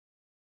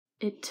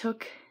It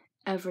took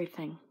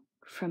everything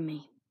from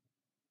me.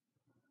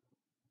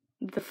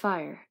 The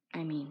fire,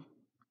 I mean.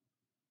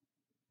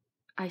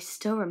 I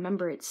still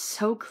remember it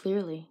so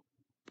clearly.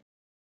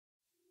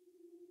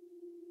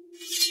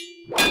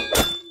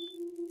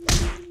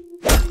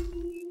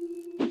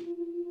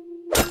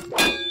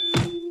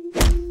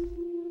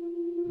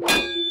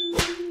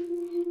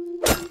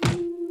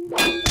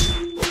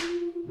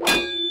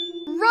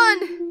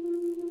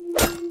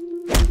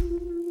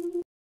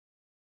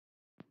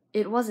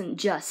 It wasn't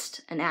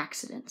just an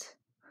accident.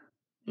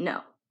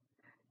 No.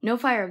 No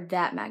fire of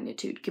that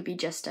magnitude could be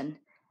just an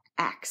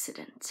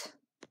accident.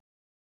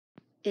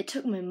 It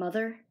took my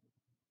mother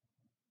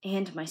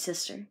and my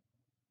sister.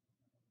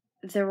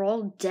 They're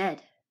all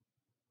dead.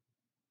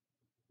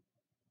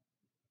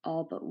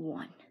 All but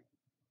one.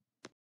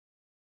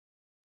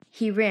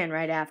 He ran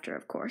right after,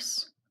 of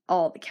course.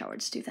 All the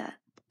cowards do that.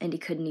 And he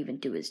couldn't even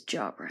do his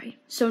job right.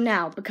 So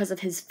now, because of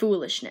his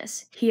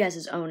foolishness, he has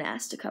his own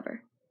ass to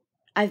cover.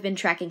 I've been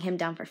tracking him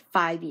down for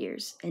 5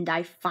 years, and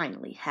I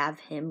finally have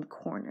him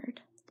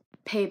cornered.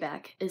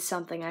 Payback is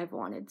something I've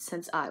wanted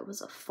since I was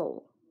a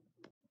foal.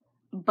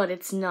 But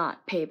it's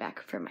not payback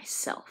for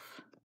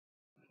myself.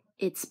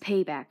 It's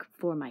payback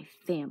for my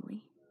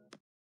family.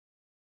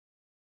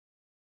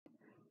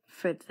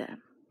 For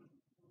them.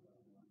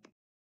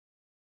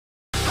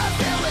 I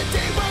feel it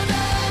deeper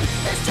than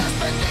it's just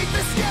beneath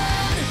the skin.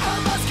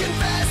 I must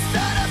confess.